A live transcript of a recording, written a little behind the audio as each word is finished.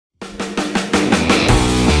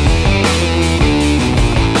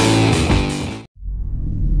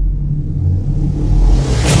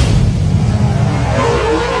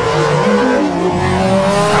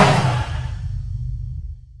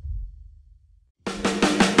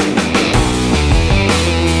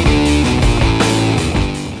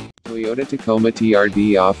Toyota Tacoma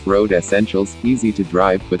TRD Off Road Essentials, easy to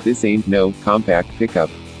drive, but this ain't no compact pickup.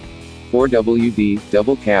 4WD,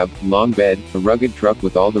 double cab, long bed, a rugged truck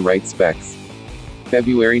with all the right specs.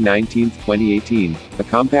 February 19, 2018. A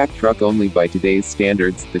compact truck only by today's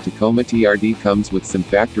standards, the Tacoma TRD comes with some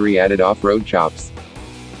factory-added off-road chops.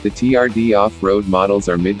 The TRD off-road models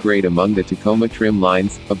are mid-grade among the Tacoma trim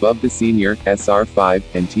lines, above the Senior, SR5,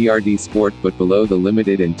 and TRD Sport but below the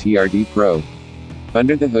Limited and TRD Pro.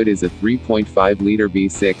 Under the hood is a 3.5-liter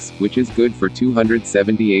V6, which is good for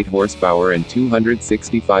 278 horsepower and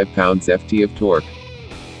 265 pounds-ft of torque.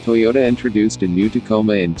 Toyota introduced a new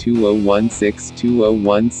Tacoma in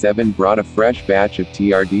 2016-2017, brought a fresh batch of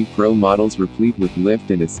TRD Pro models replete with lift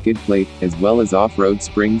and a skid plate, as well as off-road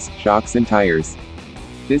springs, shocks and tires.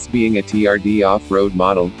 This being a TRD off-road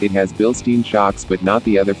model, it has Bilstein shocks but not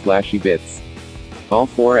the other flashy bits. All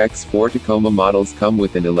 4x4 Tacoma models come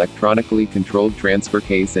with an electronically controlled transfer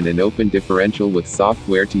case and an open differential with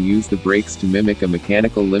software to use the brakes to mimic a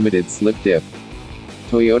mechanical limited slip diff.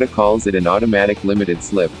 Toyota calls it an automatic limited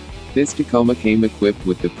slip. This Tacoma came equipped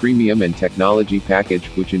with the premium and technology package,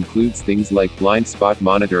 which includes things like blind spot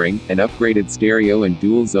monitoring, an upgraded stereo and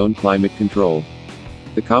dual-zone climate control.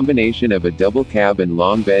 The combination of a double cab and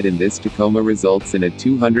long bed in this Tacoma results in a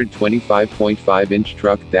 225.5-inch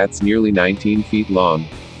truck that's nearly 19 feet long.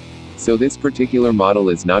 So this particular model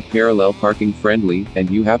is not parallel parking friendly, and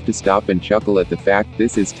you have to stop and chuckle at the fact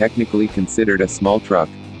this is technically considered a small truck.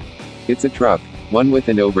 It's a truck. One with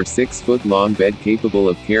an over 6-foot long bed capable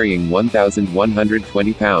of carrying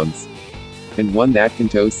 1,120 pounds. And one that can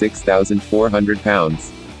tow 6,400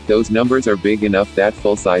 pounds. Those numbers are big enough that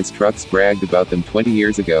full-size trucks bragged about them 20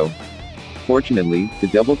 years ago. Fortunately, the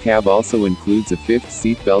double cab also includes a 5th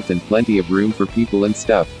seat belt and plenty of room for people and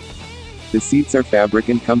stuff. The seats are fabric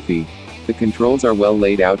and comfy. The controls are well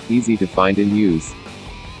laid out, easy to find and use.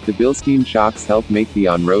 The Bilstein shocks help make the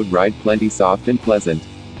on-road ride plenty soft and pleasant.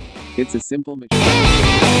 It's a simple machine.